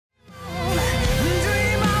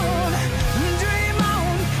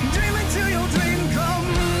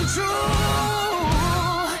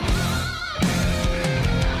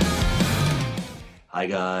Hi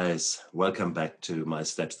guys, welcome back to My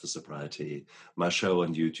Steps to Sobriety, my show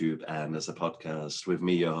on YouTube and as a podcast with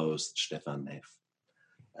me, your host, Stefan Neff.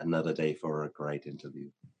 Another day for a great interview,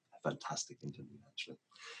 a fantastic interview actually.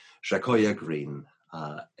 Shakoya Green,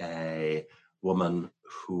 a woman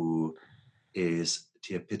who is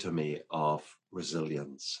the epitome of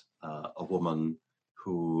resilience, a woman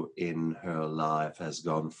who in her life has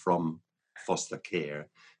gone from foster care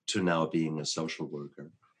to now being a social worker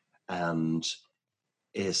and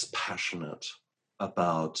is passionate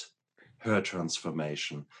about her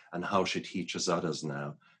transformation and how she teaches others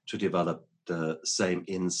now to develop the same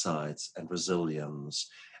insights and resilience.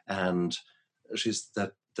 And she's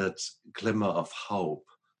that glimmer of hope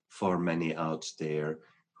for many out there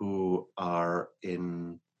who are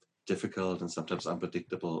in difficult and sometimes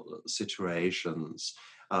unpredictable situations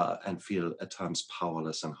and feel at times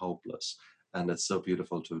powerless and hopeless. And it's so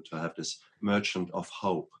beautiful to have this merchant of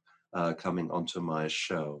hope coming onto my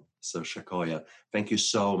show. So Shakoya, thank you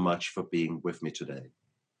so much for being with me today.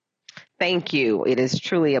 Thank you. It is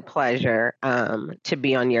truly a pleasure to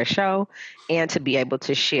be on your show and to be able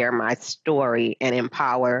to share my story and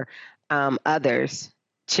empower others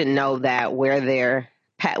to know that where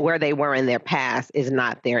they were in their past is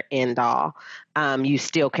not their end all. You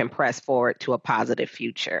still can press forward to a positive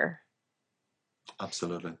future.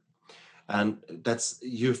 Absolutely. And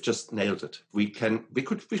you've just nailed it. We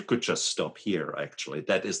could just stop here. Actually,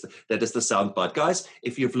 that is the soundbite, guys.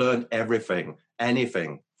 If you've learned anything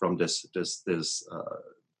from this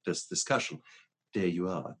discussion, there you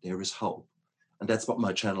are. There is hope, and that's what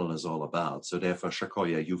my channel is all about. So therefore,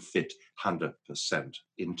 Shakoya, you fit 100%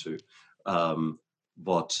 into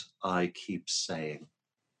what I keep saying.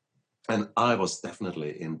 And I was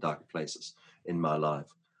definitely in dark places in my life.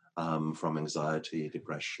 From anxiety,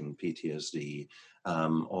 depression, PTSD,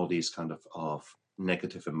 all these kind of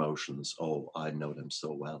negative emotions. Oh, I know them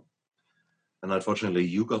so well. And unfortunately,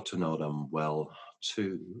 you got to know them well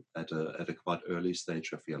too at a quite early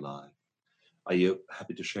stage of your life. Are you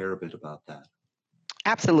happy to share a bit about that?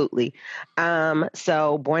 Absolutely.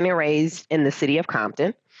 So born and raised in the city of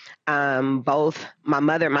Compton. Both my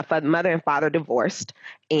mother and father divorced,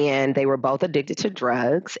 and they were both addicted to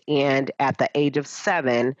drugs. And at the age of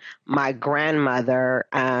 7, my grandmother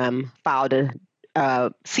filed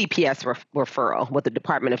a CPS referral with the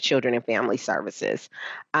Department of Children and Family Services.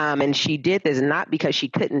 And she did this not because she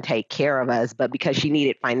couldn't take care of us, but because she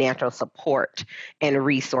needed financial support and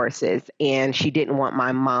resources. And she didn't want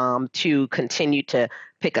my mom to continue to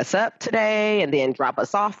pick us up today and then drop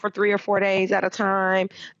us off for 3 or 4 days at a time,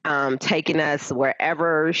 taking us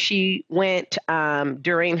wherever she went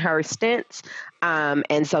during her stints.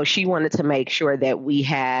 And so she wanted to make sure that we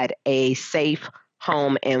had a safe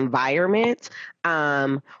home environment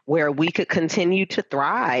where we could continue to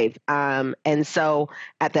thrive. And so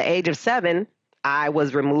at the age of 7, I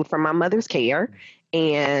was removed from my mother's care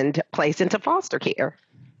and placed into foster care.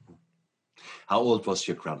 How old was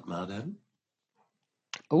your grandma then?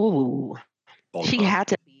 Ooh, she had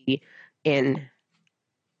to be in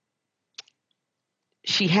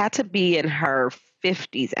her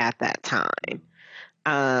 50s at that time.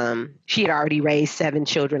 She had already raised 7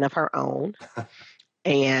 children of her own.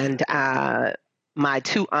 And my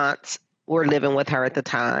 2 aunts were living with her at the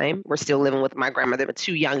time. We're still living with my grandmother, the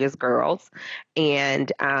 2 youngest girls. And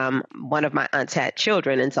one of my aunts had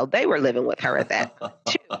children, and so they were living with her at that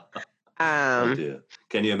too. Oh dear.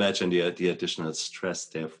 Can you imagine the additional stress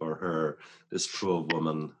there for her, this poor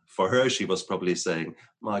woman? For her, she was probably saying,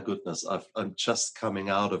 my goodness, I'm just coming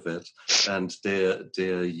out of it. And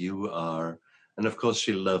there you are. And of course,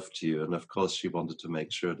 she loved you. And of course, she wanted to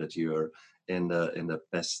make sure that you're in the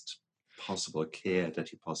best possible care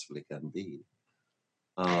that you possibly can be.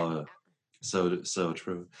 So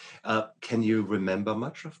true. Can you remember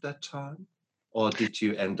much of that time? Or did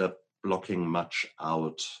you end up blocking much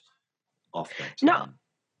out of that time?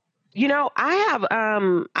 No,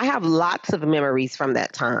 I have lots of memories from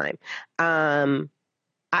that time.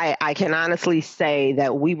 I can honestly say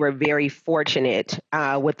that we were very fortunate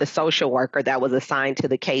with the social worker that was assigned to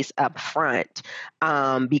the case up front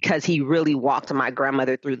because he really walked my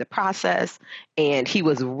grandmother through the process, and he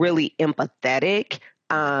was really empathetic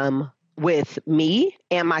with me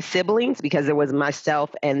and my siblings, because there was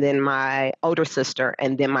myself and then my older sister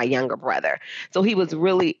and then my younger brother. So he was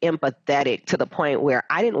really empathetic to the point where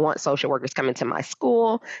I didn't want social workers coming to my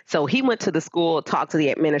school. So he went to the school, talked to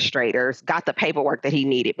the administrators, got the paperwork that he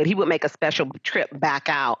needed, but he would make a special trip back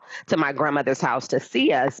out to my grandmother's house to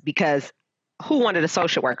see us because who wanted a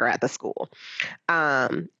social worker at the school?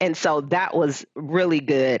 And so that was really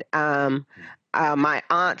good. my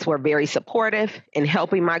aunts were very supportive in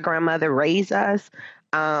helping my grandmother raise us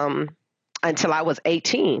um, until I was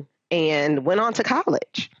 18 and went on to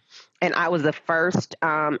college. And I was the first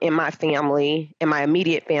in my family, in my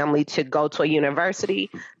immediate family, to go to a university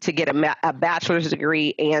to get a bachelor's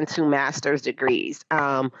degree and 2 master's degrees.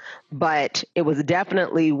 But it was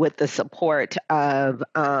definitely with the support of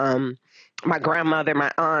my grandmother,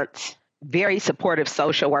 my aunts, very supportive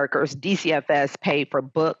social workers. DCFS paid for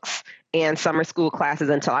books and summer school classes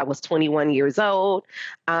until I was 21 years old.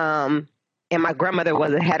 And my grandmother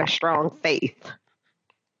had a strong faith.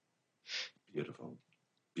 Beautiful.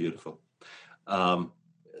 Beautiful.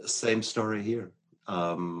 Same story here.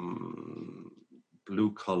 Blue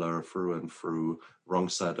collar through and through, wrong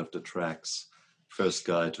side of the tracks. First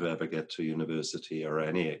guy to ever get to university or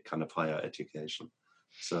any kind of higher education.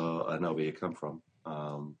 So I know where you come from.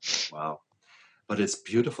 Wow. But it's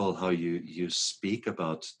beautiful how you speak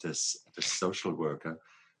about this social worker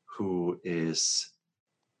who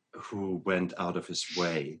went out of his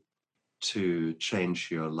way to change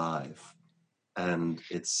your life. And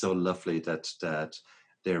it's so lovely that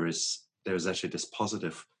there's actually this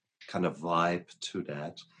positive kind of vibe to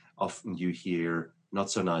that. Often you hear not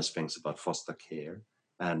so nice things about foster care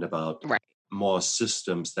and about Right. more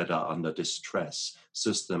systems that are under distress,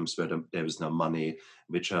 systems where there is no money,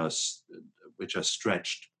 which are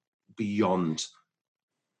stretched beyond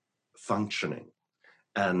functioning.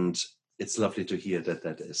 And it's lovely to hear that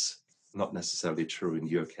that is not necessarily true in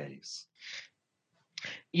your case.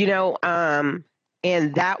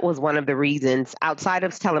 And that was one of the reasons, outside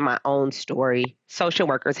of telling my own story, social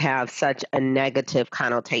workers have such a negative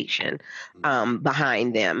connotation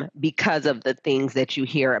behind them because of the things that you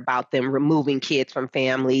hear about them removing kids from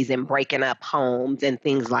families and breaking up homes and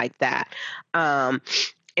things like that.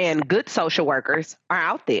 And good social workers are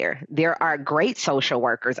out there. There are great social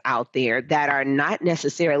workers out there that are not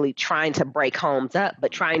necessarily trying to break homes up,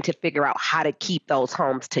 but trying to figure out how to keep those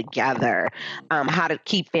homes together, how to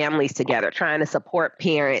keep families together, trying to support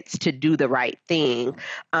parents to do the right thing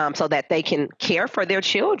so that they can care for their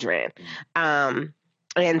children. And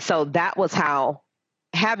so that was how,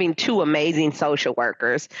 having 2 amazing social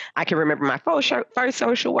workers. I can remember my first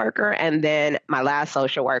social worker and then my last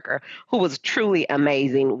social worker, who was truly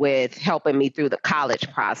amazing with helping me through the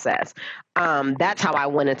college process. That's how I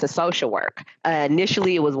went into social work.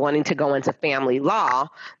 Initially, it was wanting to go into family law,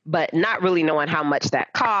 but not really knowing how much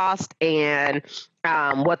that cost and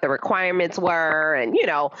what the requirements were.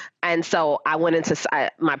 And so I went into,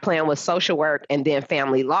 my plan was social work and then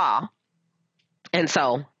family law. And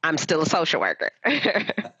so I'm still a social worker.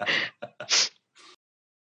 And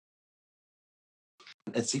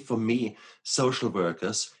see, for me, social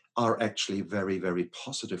workers are actually very, very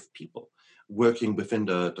positive people working within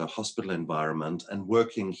the hospital environment and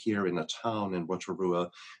working here in a town in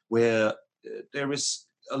Rotorua where there is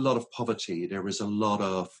a lot of poverty, there is a lot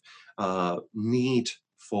of need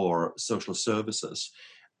for social services.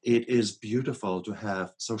 It is beautiful to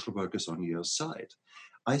have social workers on your side.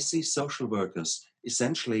 I see social workers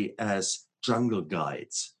essentially as jungle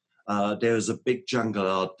guides. There's a big jungle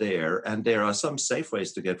out there, and there are some safe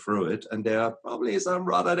ways to get through it, and there are probably some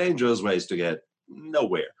rather dangerous ways to get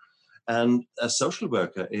nowhere. And a social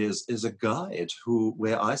worker is a guide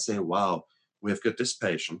where I say, wow, we've got this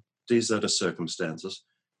patient, these are the circumstances.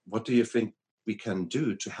 What do you think we can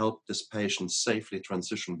do to help this patient safely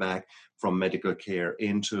transition back from medical care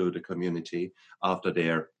into the community after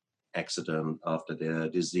their accident, after their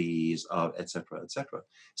disease, et cetera, et cetera.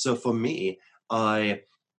 So for me,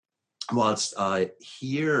 whilst I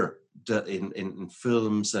hear that in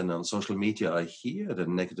films and on social media, I hear the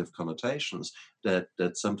negative connotations that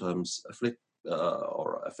sometimes affect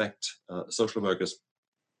social workers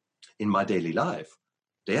in my daily life.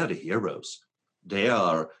 They are the heroes. They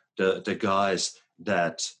are the guys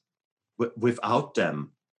that without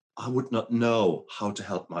them, I would not know how to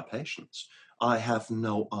help my patients. I have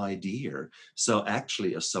no idea. So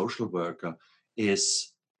actually a social worker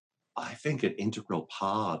is, I think, an integral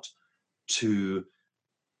part to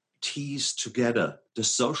tease together the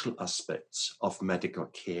social aspects of medical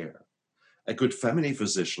care. A good family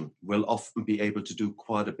physician will often be able to do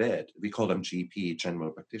quite a bit. We call them GP,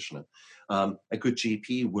 general practitioner. A good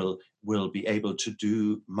GP will be able to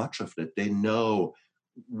do much of it. They know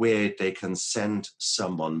where they can send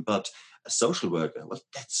someone, but a social worker, well,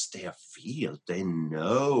 that's their field. They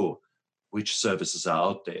know which services are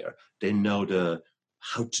out there. They know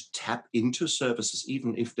how to tap into services,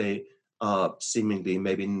 even if they are seemingly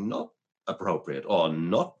maybe not appropriate or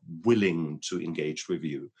not willing to engage with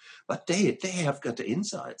you, but they have got the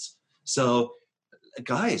insights. So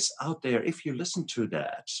guys out there, if you listen to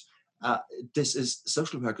that, uh, this is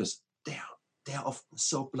social workers. They're often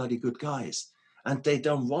so bloody good guys, and they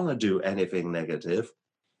don't want to do anything negative,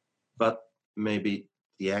 but maybe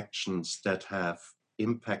the actions that have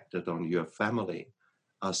impacted on your family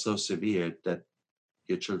are so severe that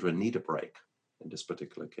your children need a break. In this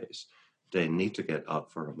particular case, they need to get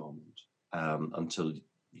out for a moment, until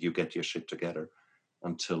you get your shit together,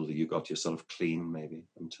 until you got yourself clean, maybe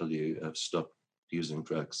until you have stopped using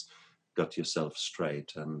drugs, got yourself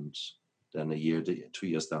straight, and then a year, 2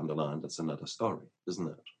 years down the line, that's another story, isn't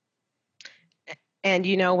it? And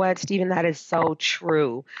you know what, Stephen, that is so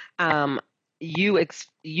true. Um, you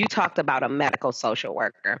talked about a medical social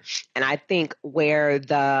worker, and I think where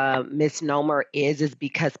the misnomer is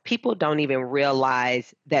because people don't even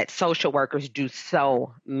realize that social workers do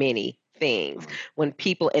so many things. When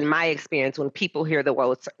people, in my experience, when people hear the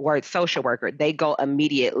word social worker, they go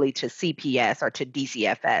immediately to CPS or to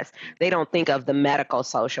DCFS. They don't think of the medical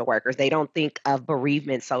social workers. They don't think of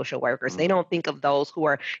bereavement social workers. They don't think of those who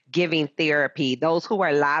are giving therapy, those who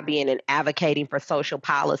are lobbying and advocating for social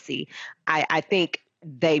policy. I think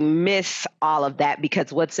they miss all of that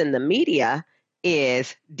because what's in the media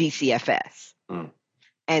is DCFS.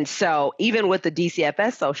 And so even with the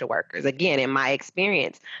DCFS social workers, again, in my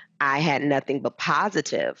experience, I had nothing but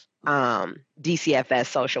positive DCFS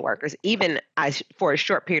social workers. Even for a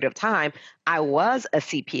short period of time, I was a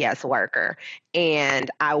CPS worker,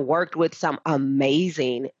 and I worked with some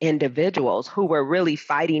amazing individuals who were really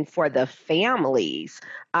fighting for the families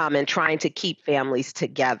and trying to keep families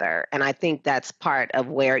together. And I think that's part of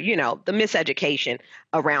where, the miseducation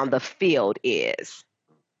around the field is.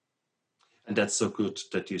 And that's so good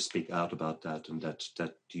that you speak out about that, and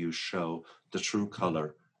that you show the true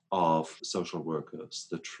color of social workers,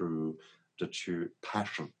 the true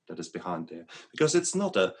passion that is behind there, because it's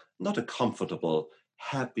not a comfortable,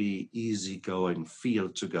 happy, easygoing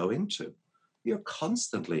field to go into. You're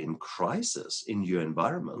constantly in crisis in your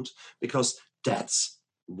environment, because that's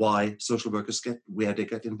why social workers get where they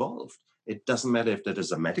get involved. It doesn't matter if that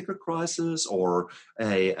is a medical crisis or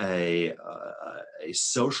a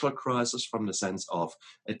social crisis from the sense of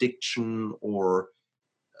addiction or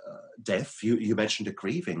death. You mentioned the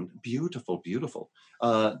grieving. Beautiful, beautiful.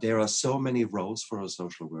 There are so many roles for a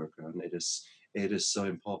social worker, and it is so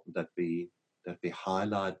important that we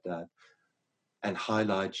highlight that, and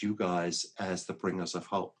highlight you guys as the bringers of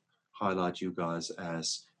hope. Highlight you guys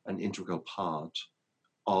as an integral part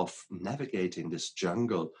of navigating this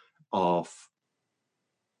jungle of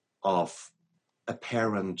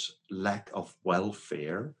apparent lack of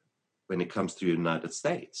welfare when it comes to the United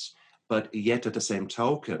States. But yet at the same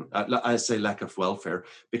token, I say lack of welfare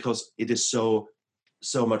because it is so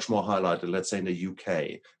much more highlighted, let's say in the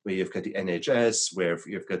UK, where you've got the NHS, where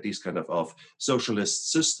you've got these kind of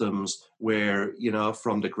socialist systems where,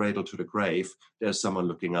 from the cradle to the grave, there's someone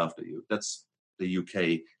looking after you. That's the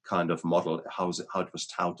UK kind of model, how it was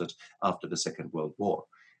touted after the Second World War.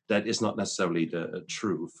 That is not necessarily the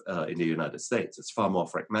truth in the United States. It's far more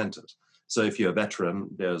fragmented. So if you're a veteran,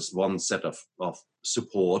 there's one set of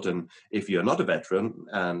support. And if you're not a veteran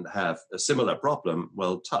and have a similar problem,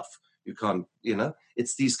 well, tough. You can't,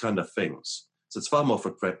 it's these kind of things. So it's far more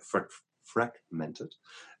fragmented.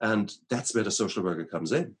 And that's where the social worker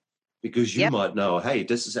comes in. Because you might know, hey,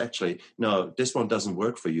 this is actually, no, this one doesn't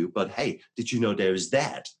work for you. But hey, did you know there is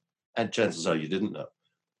that? And chances are you didn't know.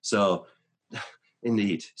 So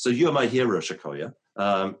indeed. So you're my hero, Shakoya.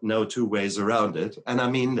 No two ways around it. And I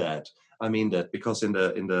mean that. Because in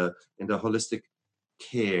the holistic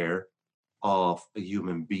care of a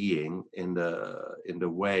human being, in the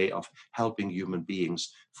way of helping human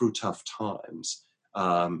beings through tough times,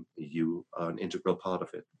 you are an integral part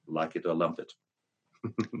of it, like it or lump it.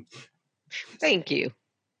 Thank you.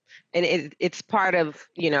 And it's part of,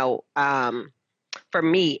 for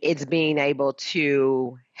me, it's being able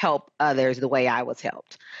to help others the way I was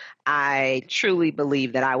helped. I truly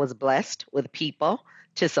believe that I was blessed with people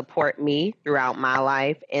to support me throughout my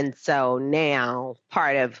life. And so now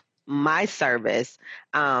part of my service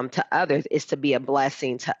to others is to be a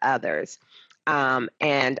blessing to others.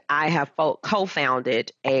 And I have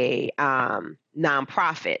co-founded a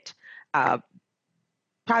nonprofit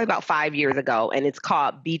probably about 5 years ago, and it's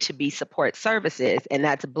called B2B Support Services, and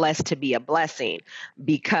that's blessed to be a blessing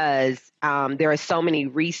because there are so many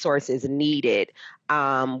resources needed.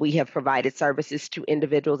 We have provided services to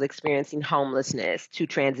individuals experiencing homelessness, to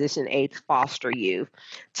transition aids foster youth,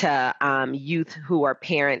 to youth who are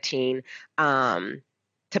parenting,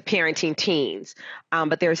 to parenting teens.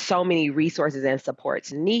 But there's so many resources and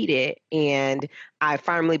supports needed, and I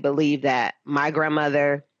firmly believe that my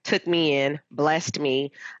grandmother took me in, blessed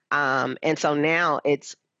me. And so now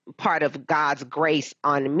it's part of God's grace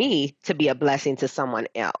on me to be a blessing to someone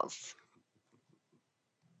else.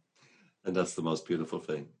 And that's the most beautiful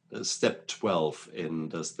thing. Step 12 in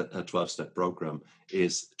the 12-step program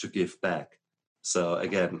is to give back. So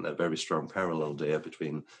again, a very strong parallel there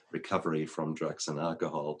between recovery from drugs and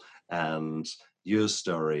alcohol and your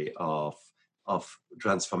story of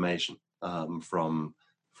transformation, from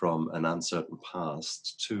an uncertain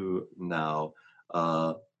past to now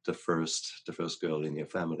the first girl in your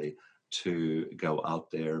family to go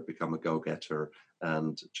out there, become a go-getter,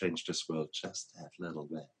 and change this world just that little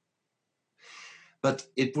bit. But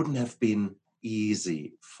it wouldn't have been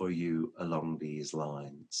easy for you along these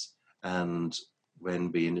lines. And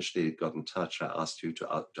when we initially got in touch, I asked you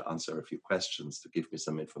to answer a few questions, to give me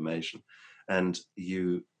some information. And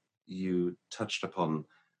you touched upon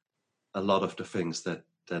a lot of the things that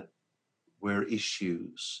were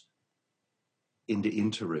issues in the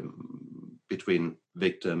interim between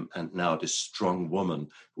victim and now this strong woman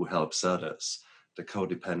who helps others, the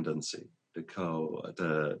codependency, the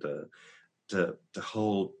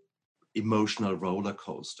whole emotional roller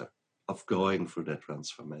coaster of going through that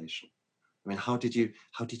transformation. I mean, how did you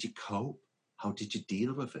cope? How did you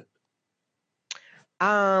deal with it?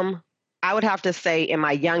 I would have to say in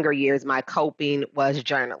my younger years, my coping was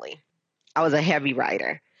journaling. I was a heavy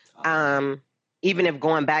writer. Even if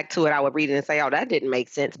going back to it, I would read it and say, oh, that didn't make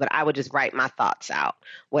sense, but I would just write my thoughts out,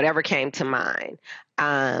 whatever came to mind.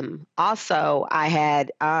 Also, I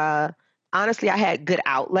had, honestly, I had good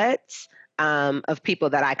outlets of people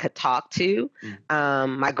that I could talk to.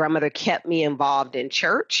 My grandmother kept me involved in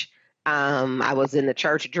church. I was in the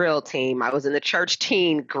church drill team. I was in the church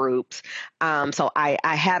teen groups. So I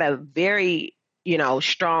had a very,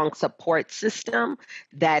 strong support system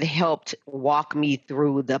that helped walk me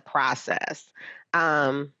through the process.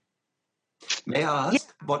 May I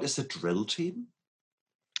ask, what is a drill team?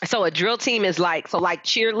 So a drill team is like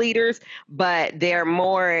cheerleaders, but they're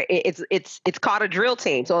more. It's called a drill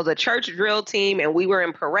team. So it was a church drill team, and we were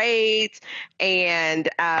in parades, and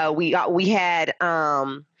we had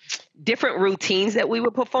different routines that we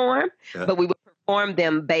would perform, but we would perform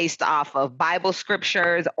them based off of Bible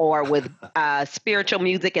scriptures or with spiritual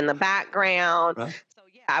music in the background. Right. So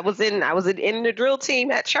yeah, I was in the drill team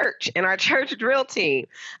at church, in our church drill team.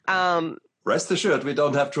 Rest assured, we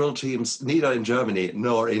don't have drill teams neither in Germany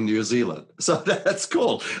nor in New Zealand. So that's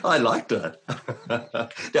cool. I like that.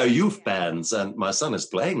 There are youth bands, and my son is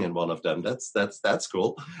playing in one of them. That's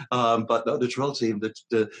cool. But no, the drill team,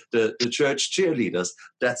 the church cheerleaders,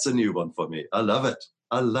 that's a new one for me. I love it.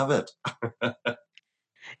 I love it.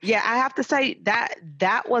 Yeah, I have to say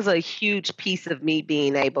that was a huge piece of me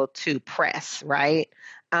being able to press, right?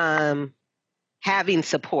 Having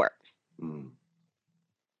support.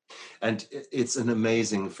 And it's an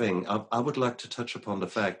amazing thing. I would like to touch upon the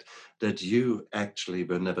fact that you actually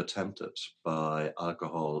were never tempted by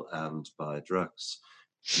alcohol and by drugs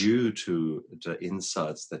due to the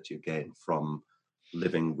insights that you gained from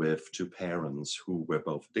living with two parents who were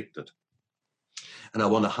both addicted. And I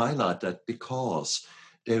want to highlight that because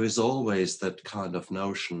there is always that kind of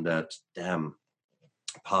notion that, damn,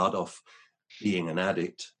 part of being an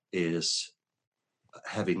addict is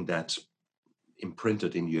having that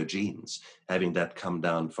imprinted in your genes, having that come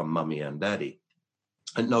down from mommy and daddy.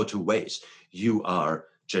 And no two ways. You are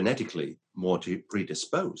genetically more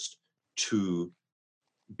predisposed to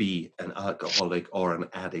be an alcoholic or an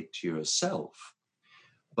addict yourself.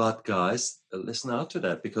 But guys, listen out to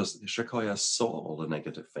that, because Shakoya saw all the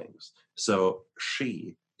negative things. So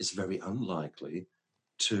she is very unlikely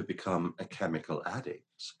to become a chemical addict.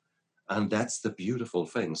 And that's the beautiful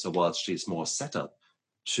thing. So whilst she's more set up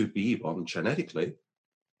to be one genetically,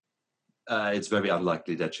 it's very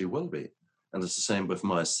unlikely that she will be. And it's the same with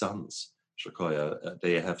my sons, Shakoya.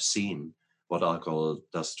 They have seen what alcohol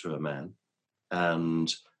does to a man,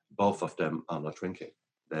 and both of them are not drinking.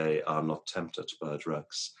 They are not tempted by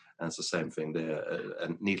drugs. And it's the same thing there.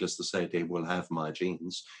 And needless to say, they will have my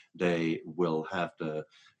genes. They will have the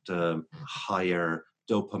higher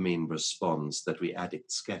dopamine response that we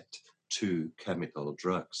addicts get to chemical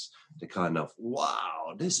drugs. The kind of,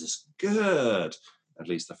 wow, this is good, at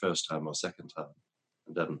least the first time or second time.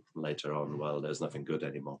 And then later on, well, there's nothing good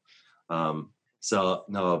anymore. So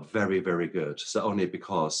no, very, very good. So only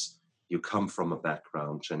because you come from a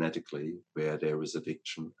background genetically where there is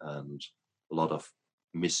addiction and a lot of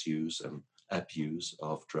misuse and abuse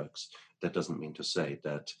of drugs, that doesn't mean to say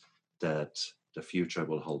that the future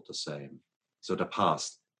will hold the same. So the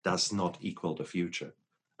past does not equal the future.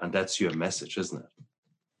 And that's your message, isn't it?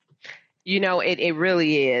 It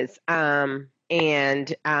really is. And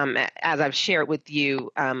as I've shared with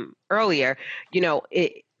you earlier,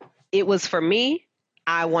 it was for me,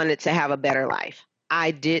 I wanted to have a better life.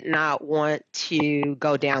 I did not want to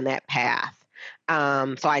go down that path.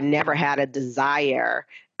 So I never had a desire.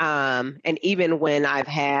 And even when I've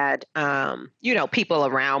had, people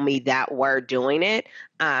around me that were doing it,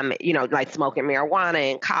 like smoking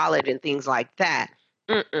marijuana in college and things like that.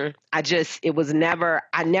 I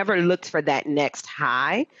never looked for that next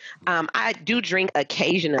high. I do drink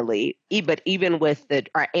occasionally, but even with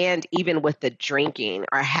the drinking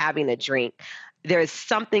or having a drink, there's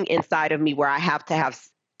something inside of me where I have to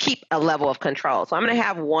keep a level of control. So I'm going to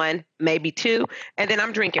have one, maybe two, and then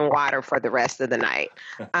I'm drinking water for the rest of the night.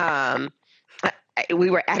 We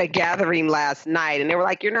were at a gathering last night and they were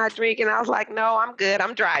like, "You're not drinking?" I was like, "No, I'm good.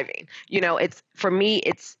 I'm driving." It's for me,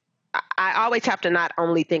 I always have to not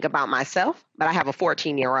only think about myself, but I have a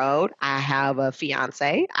 14-year-old. I have a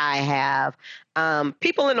fiance. I have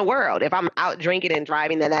people in the world. If I'm out drinking and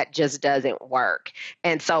driving, then that just doesn't work.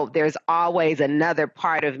 And so there's always another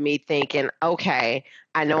part of me thinking, okay,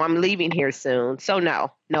 I know I'm leaving here soon. So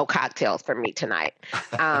no cocktails for me tonight.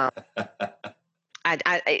 My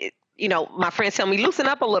friends tell me loosen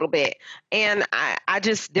up a little bit. And I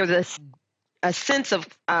just, there's a sense of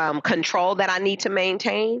control that I need to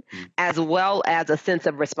maintain, as well as a sense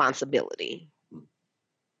of responsibility.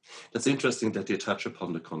 That's interesting that you touch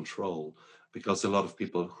upon the control, because a lot of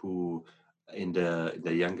people who in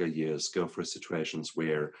the younger years go through situations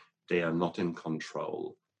where they are not in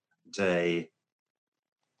control, they,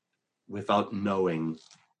 without knowing,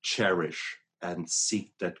 cherish and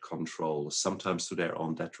seek that control, sometimes to their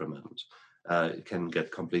own detriment. It can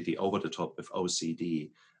get completely over the top with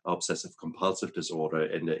OCD, obsessive compulsive disorder,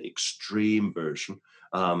 in the extreme version.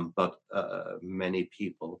 But many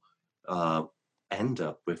people end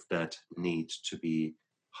up with that need to be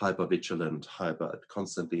hyper vigilant,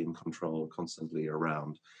 constantly in control, constantly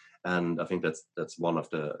around. And I think that's one of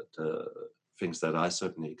the things that I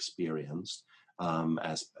certainly experienced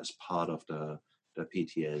as part of the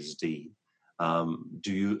PTSD.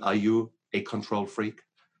 Are you a control freak?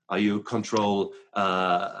 Are you control?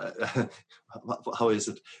 How is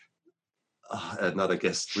it? Another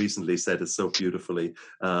guest recently said it so beautifully.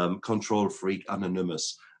 Control freak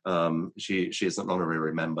anonymous. She is an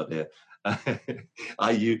honorary member there.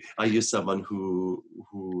 Are you someone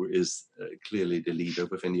who is clearly the leader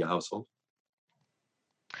within your household?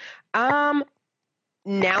 Now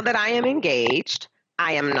that I am engaged,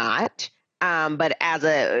 I am not. But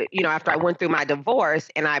after I went through my divorce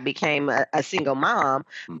and I became a single mom,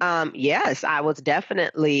 yes, I was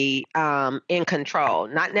definitely in control.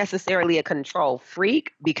 Not necessarily a control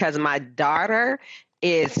freak, because my daughter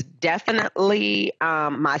is definitely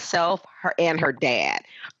myself, her and her dad.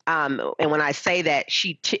 And when I say that,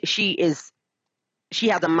 she has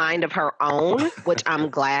a mind of her own, which I'm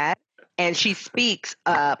glad. And she speaks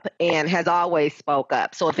up and has always spoke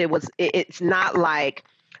up. So it's not like,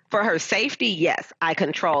 for her safety, yes, I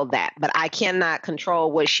control that, but I cannot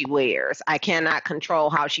control what she wears. I cannot control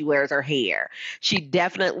how she wears her hair. She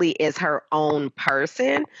definitely is her own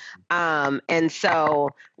person. And so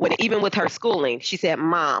even with her schooling, she said,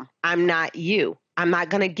 "Mom, I'm not you. I'm not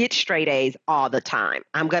going to get straight A's all the time.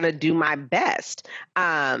 I'm going to do my best."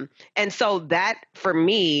 And so that for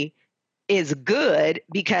me is good,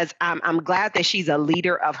 because I'm glad that she's a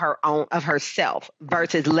leader of her own, of herself,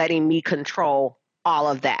 versus letting me control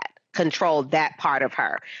that part of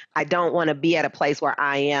her. I don't want to be at a place where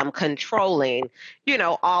I am controlling,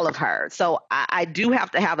 all of her. So I do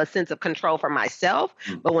have to have a sense of control for myself.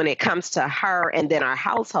 But when it comes to her and then our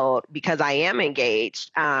household, because I am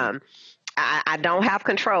engaged, I don't have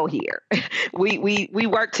control here. We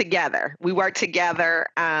work together.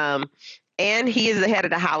 And he is the head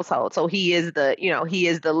of the household, so he is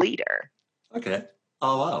the leader. Okay.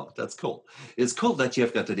 Oh, wow. That's cool. It's cool that you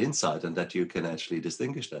have got that insight and that you can actually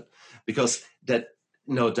distinguish that, because that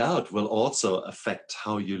no doubt will also affect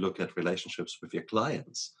how you look at relationships with your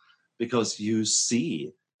clients, because you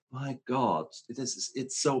see, my God,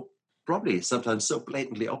 it's so probably sometimes so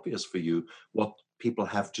blatantly obvious for you what people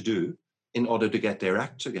have to do in order to get their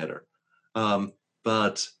act together.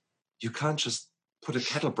 But you can't just put a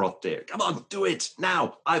kettle broth there. Come on, do it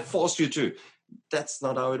now. I forced you to. That's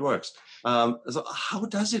not how it works. So how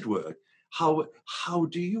does it work? How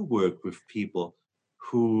do you work with people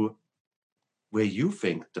where you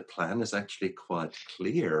think the plan is actually quite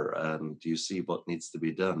clear and you see what needs to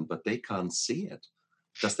be done, but they can't see it?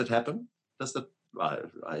 Does that happen? I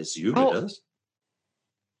assume it does.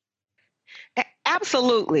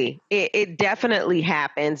 Absolutely. It definitely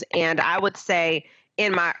happens. And I would say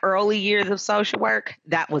in my early years of social work,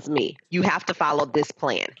 that was me. You have to follow this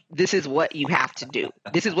plan. This is what you have to do.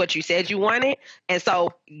 This is what you said you wanted. And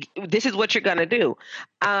so this is what you're going to do.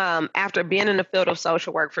 After being in the field of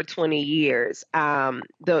social work for 20 years,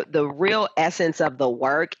 the real essence of the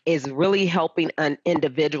work is really helping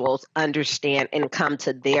individuals understand and come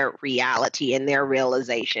to their reality and their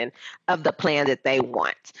realization of the plan that they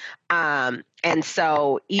want. And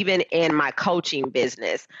so even in my coaching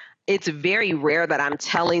business, it's very rare that I'm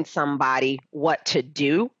telling somebody what to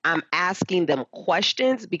do. I'm asking them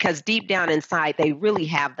questions because deep down inside, they really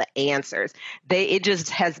have the answers. It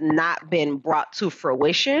just has not been brought to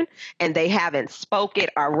fruition and they haven't spoke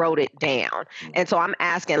it or wrote it down. And so I'm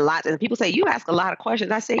asking lots, and people say, you ask a lot of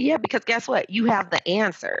questions. I say, yeah, because guess what? You have the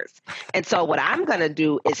answers. And so what I'm going to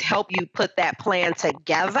do is help you put that plan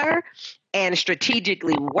together and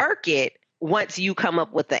strategically work it once you come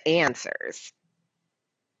up with the answers.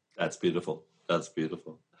 That's beautiful. That's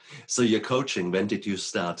beautiful. So your coaching, when did you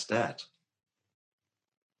start that?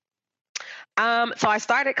 So I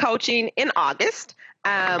started coaching in August.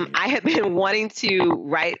 I had been wanting to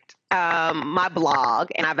write my blog,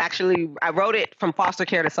 and I wrote it from foster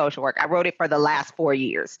care to social work. I wrote it for the last 4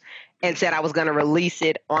 years and said I was going to release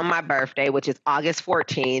it on my birthday, which is August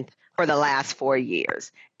 14th, for the last 4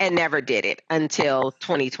 years, and never did it until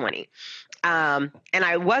 2020. And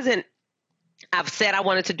I've said I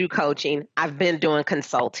wanted to do coaching. I've been doing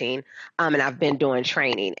consulting, and I've been doing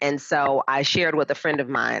training. And so I shared with a friend of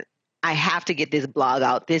mine, I have to get this blog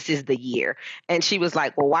out. This is the year. And she was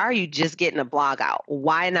like, well, why are you just getting a blog out?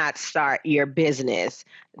 Why not start your business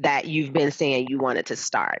that you've been saying you wanted to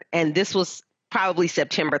start? And this was probably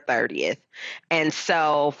September 30th. And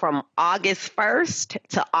so from August 1st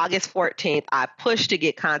to August 14th, I pushed to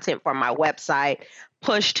get content for my website,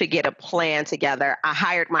 pushed to get a plan together. I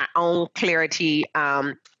hired my own Clarity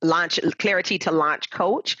to Launch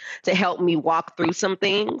coach to help me walk through some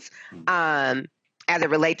things. As it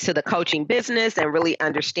relates to the coaching business and really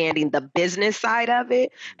understanding the business side of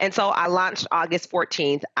it. And so I launched August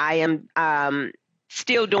 14th. I am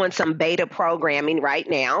still doing some beta programming right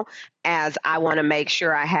now as I want to make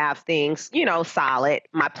sure I have things, solid.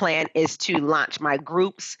 My plan is to launch my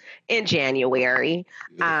groups in January.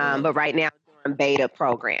 But right now I'm doing beta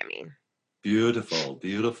programming. Beautiful,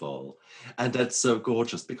 beautiful. And that's so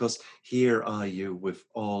gorgeous because here are you with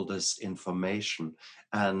all this information,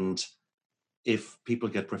 and if people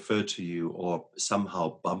get referred to you or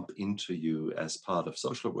somehow bump into you as part of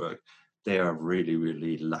social work, they are really,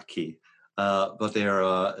 really lucky. But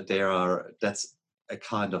that's a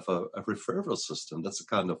kind of a referral system. That's a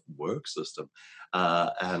kind of work system.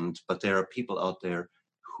 But there are people out there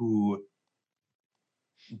who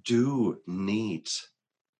do need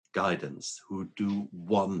guidance, who do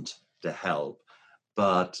want the help,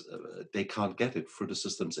 but they can't get it through the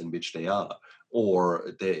systems in which they are,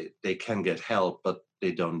 or they can get help, but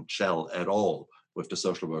they don't gel at all with the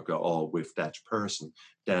social worker or with that person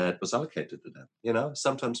that was allocated to them.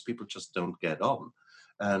 Sometimes people just don't get on,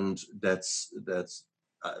 and that's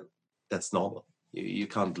normal. You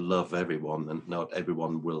can't love everyone, and not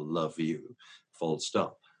everyone will love you, full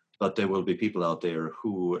stop. But there will be people out there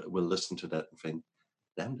who will listen to that and think,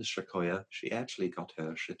 damn, this Shakoya, she actually got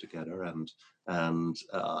her shit together, and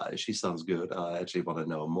she sounds good. I actually want to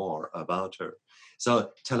know more about her.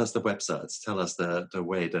 So tell us the websites. Tell us the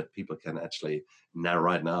way that people can actually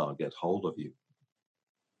right now get hold of you.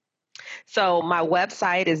 So my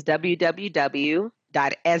website is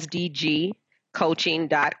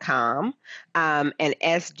www.sdgcoaching.com. And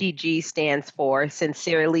SDG stands for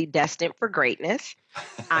Sincerely Destined for Greatness.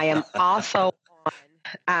 I am also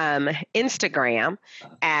on Instagram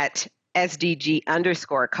at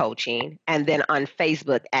SDG_coaching, and then on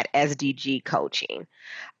Facebook at SDG Coaching.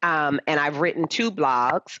 And I've written 2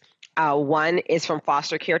 blogs. One is from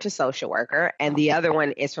foster care to social worker, and the other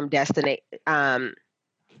one is from I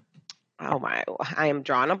am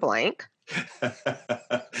drawing a blank.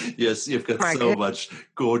 Yes, you've got much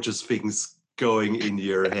gorgeous things going in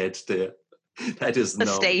your head there. That is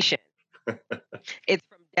Devastation. It's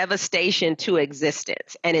from devastation to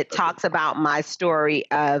existence. And it talks about my story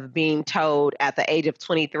of being told at the age of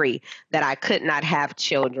 23 that I could not have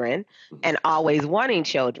children and always wanting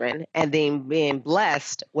children, and then being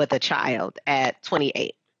blessed with a child at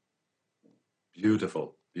 28.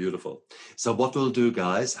 Beautiful. Beautiful. So what we'll do,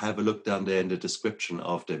 guys, have a look down there in the description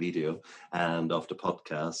of the video and of the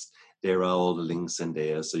podcast. There are all the links in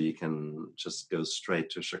there, so you can just go straight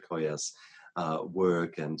to Shakoya's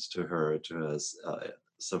work and to her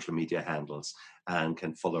social media handles, and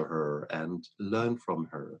can follow her and learn from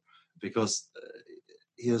her. Because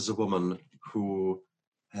here's a woman who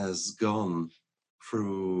has gone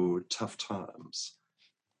through tough times,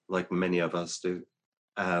 like many of us do,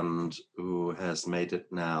 and who has made it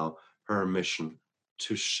now her mission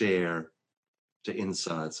to share the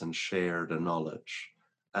insights and share the knowledge.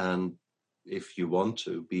 And if you want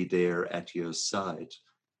to, be there at your side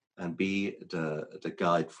and be the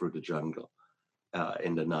guide through the jungle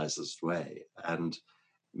in the nicest way. And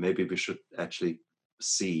maybe we should actually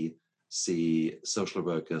see social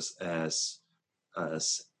workers as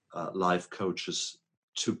life coaches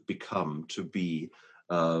to be.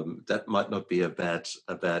 That might not be a bad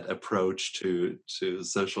approach to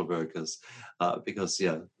social workers, because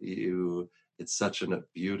it's such a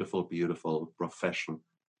beautiful profession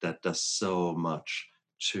that does so much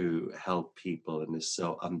to help people and is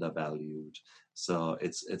so undervalued. So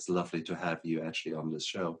it's lovely to have you actually on this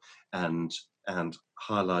show and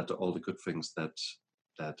highlight all the good things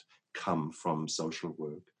that come from social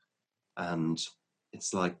work. And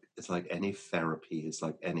it's like any therapy, it's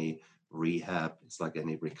like any rehab, it's like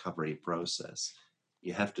any recovery process.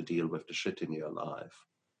 You have to deal with the shit in your life,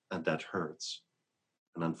 and that hurts.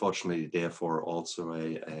 And unfortunately, therefore, also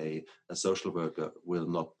a social worker will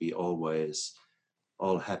not be always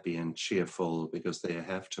all happy and cheerful, because they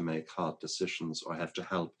have to make hard decisions or have to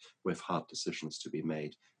help with hard decisions to be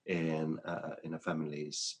made in a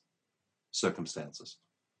family's circumstances.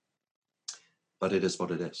 But it is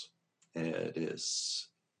what it is. It is.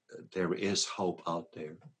 There is hope out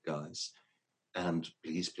there, guys, and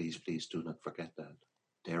please do not forget that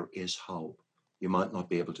there is hope. You might not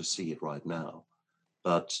be able to see it right now,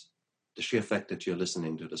 but the sheer fact that you're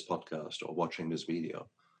listening to this podcast or watching this video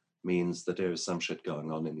means that there is some shit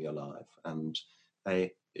going on in your life. And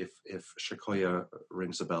hey, if Sequoia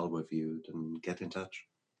rings a bell with you, then get in touch.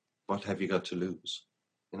 What have you got to lose?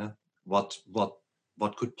 You know, what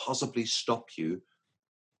could possibly stop you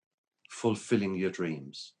fulfilling your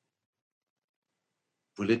dreams?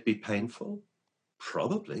 Will it be painful?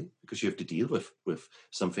 Probably, because you have to deal with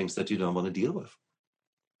some things that you don't want to deal with.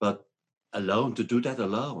 But to do that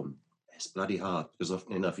alone is bloody hard, because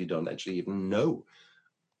often enough you don't actually even know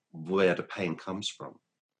where the pain comes from.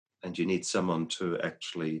 And you need someone to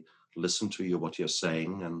actually listen to you, what you're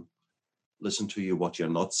saying, and listen to you, what you're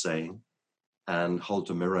not saying, and hold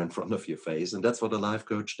the mirror in front of your face. And that's what a life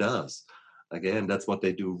coach does. Again, that's what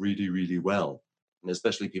they do really well. And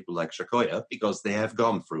especially people like Sequoia, because they have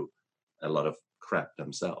gone through a lot of crap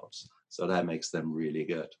themselves. So that makes them really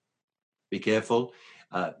good. Be careful.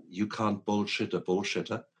 You can't bullshit a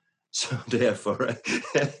bullshitter. So therefore,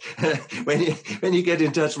 when you get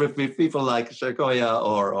in touch with people like Sequoia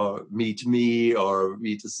or meet me or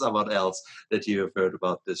meet someone else that you have heard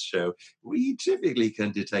about this show, we typically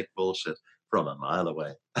can detect bullshit from a mile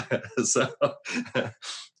away. So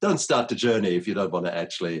don't start the journey if you don't want to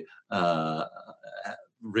actually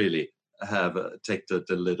really take the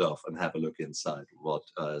lid off and have a look inside what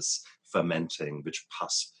is fermenting, which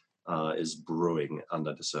pus is brewing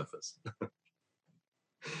under the surface.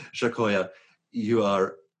 Sequoia, you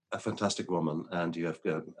are a fantastic woman, and you have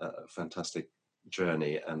got a fantastic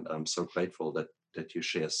journey, and I'm so grateful that you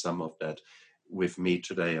share some of that with me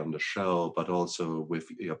today on the show, but also with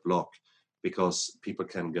your blog, because people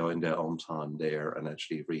can go in their own time there and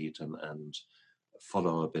actually read and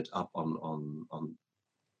follow a bit up on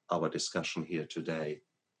our discussion here today.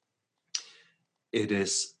 It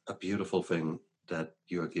is a beautiful thing that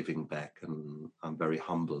you are giving back, and I'm very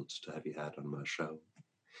humbled to have you had on my show.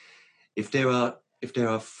 If there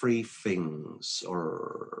are three things,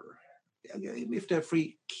 or if there are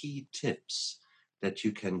three key tips that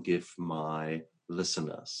you can give my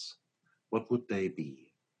listeners, what would they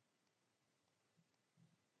be?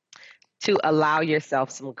 To allow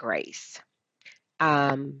yourself some grace.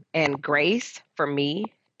 And grace for me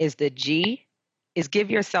is the G, is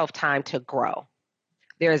give yourself time to grow.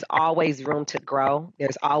 There's always room to grow.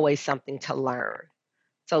 There's always something to learn.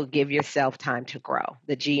 So give yourself time to grow.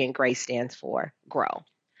 The G in grace stands for grow.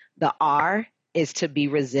 The R is to be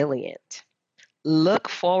resilient. Look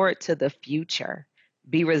forward to the future.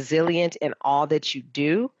 Be resilient in all that you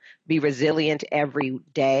do. Be resilient every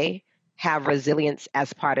day. Have resilience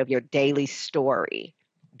as part of your daily story.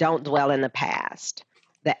 Don't dwell in the past.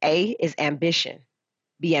 The A is ambition.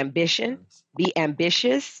 Be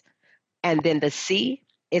ambitious. And then the C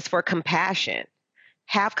is for compassion.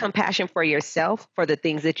 Have compassion for yourself, for the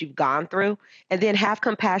things that you've gone through, and then have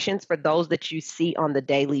compassion for those that you see on the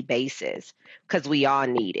daily basis, because we all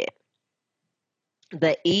need it.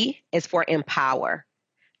 The E is for empower.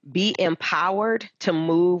 Be empowered to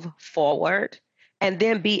move forward, and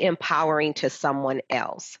then be empowering to someone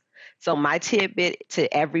else. So my tidbit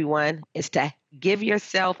to everyone is to give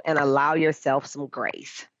yourself and allow yourself some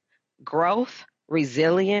grace. Growth,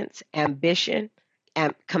 resilience, ambition,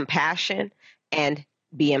 and compassion, and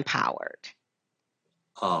be empowered.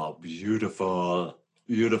 Oh, beautiful,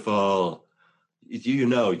 beautiful.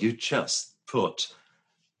 You just put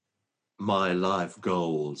my life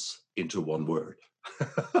goals into one word.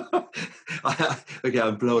 Okay,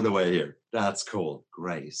 I'm blown away here. That's cool.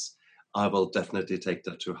 Grace. I will definitely take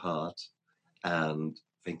that to heart. And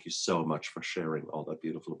thank you so much for sharing all that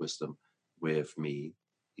beautiful wisdom with me.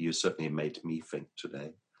 You certainly made me think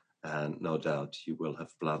today. And no doubt you will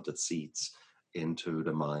have planted seeds into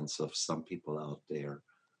the minds of some people out there.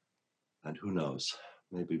 And who knows,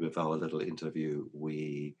 maybe with our little interview,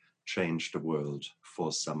 we change the world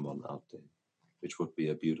for someone out there, which would be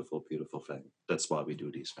a beautiful, beautiful thing. That's why we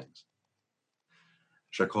do these things.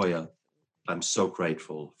 Shakoya, I'm so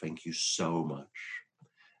grateful. Thank you so much.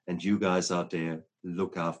 And you guys out there,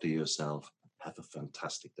 look after yourself. Have a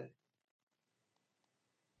fantastic day.